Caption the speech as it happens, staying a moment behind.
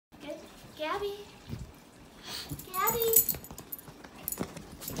Gabby. Gabby.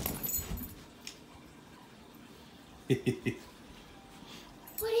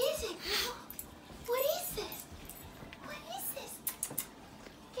 What is it, girl? What is this? What is this?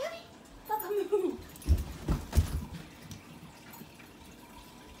 Gabby, Papa, move.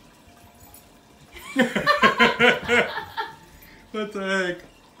 What the heck?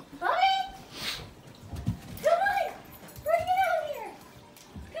 Buddy, come on, bring it out here.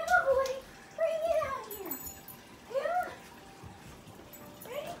 Come on, boy, bring it out here. Come on.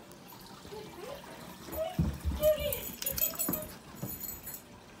 Ready? Ready? Go get it.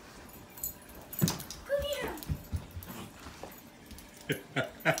 Go get him.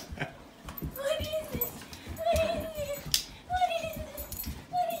 What is this? What is this? What is this?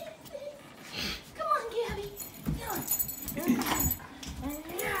 What is this? Come on, Gabby. Come on.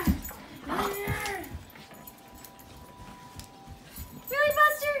 Really,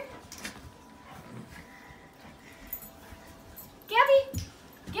 Buster? Gabby?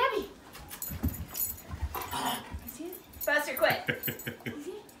 Gabby? See it? Buster, quit.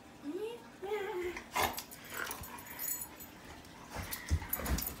 See it?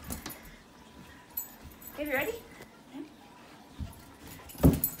 Gabby, ready?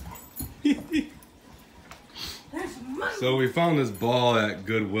 So we found this ball at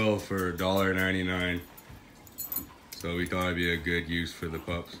Goodwill for $1.99. So we thought it'd be a good use for the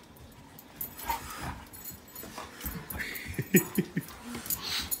pups.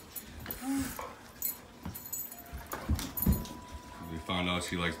 We found out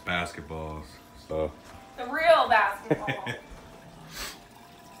she likes basketballs. So The real basketball.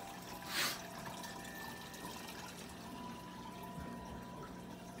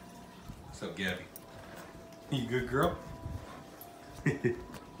 what's up, Gabby? You good girl?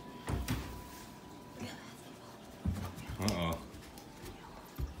 Uh-oh.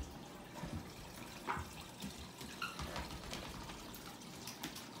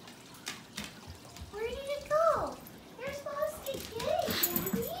 Where did it go? You're supposed to get it,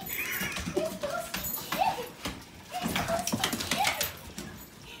 Gabby. You're supposed to get it. You're supposed to get it.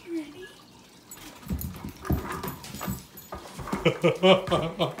 You ready?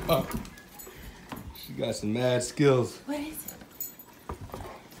 She got some mad skills. What is it?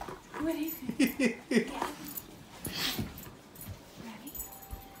 What is it? Gabby. Ready?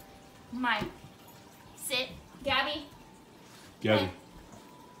 Mike. Sit. Gabby. Gabby. Hey.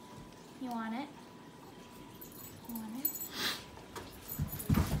 You want it? You want it?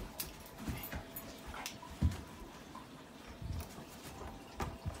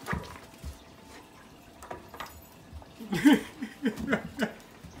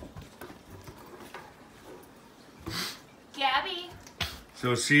 Gabby.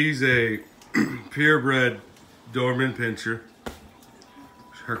 So she's a purebred Doberman Pinscher.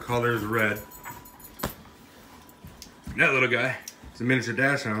 Her color is red. That little guy is a miniature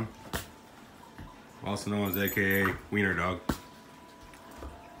dachshund, also known as AKA Wiener Dog.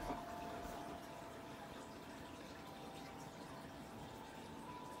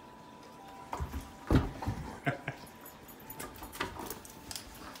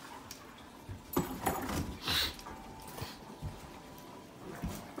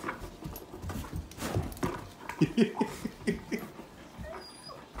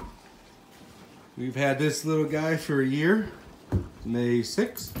 We've had this little guy for a year, May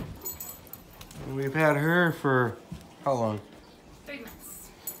 6th. And we've had her for how long? 3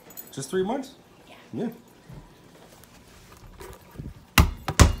 months. Just 3 months? Yeah. Yeah.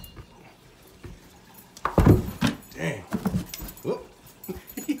 Dang. Whoop.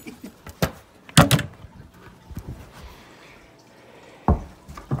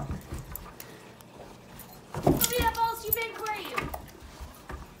 See, that ball's too big for you.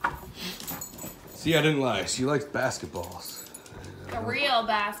 See, I didn't lie. She likes basketballs. The real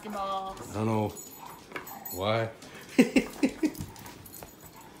basketballs. I don't know why. If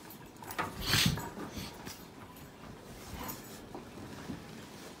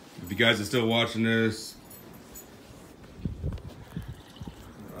you guys are still watching this,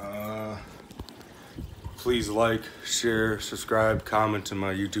 please like, share, subscribe, comment to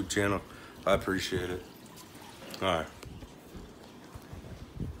my YouTube channel. I appreciate it. All right.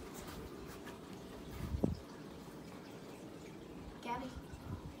 Gabby.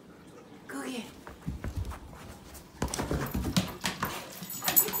 Go get it.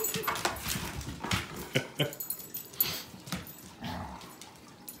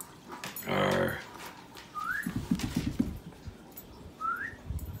 Arr.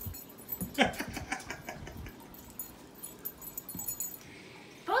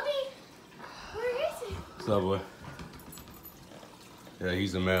 Bobby, where is it? Subway.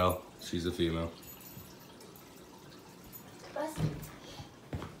 He's a male. She's a female. Bust.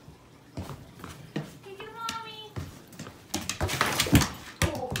 Give your mommy.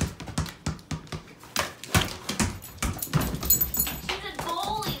 Oh. She's a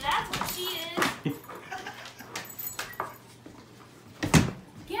goalie. That's what she is.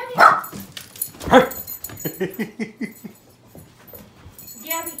 Gabby.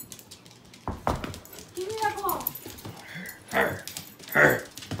 Gabby. Give me that ball.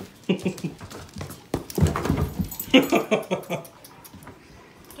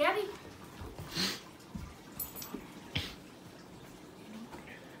 Gabby.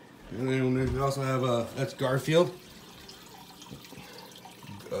 And then we also have that's Garfield.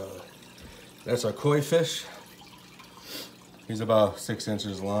 That's our koi fish. He's about 6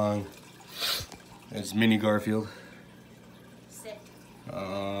 inches long. It's mini Garfield. Sit.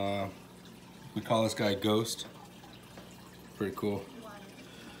 We call this guy Ghost. Pretty cool.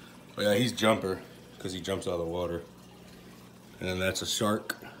 But yeah, he's jumper because he jumps out of the water. And then that's a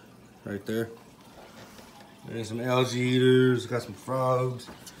shark right there. There's some algae eaters, got some frogs.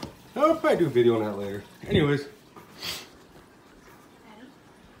 I'll probably do a video on that later. Anyways,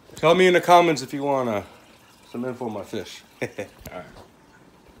 tell me in the comments if you want some info on my fish. Alright.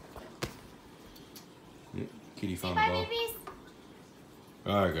 Kitty found the ball. Babies.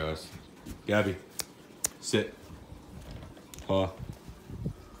 Alright guys. Gabby, sit. Paw.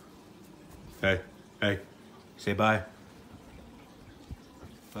 Hey, hey, say bye.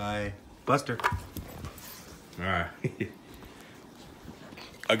 Bye. Buster. Alright.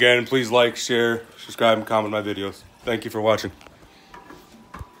 Again, please like, share, subscribe, and comment my videos. Thank you for watching.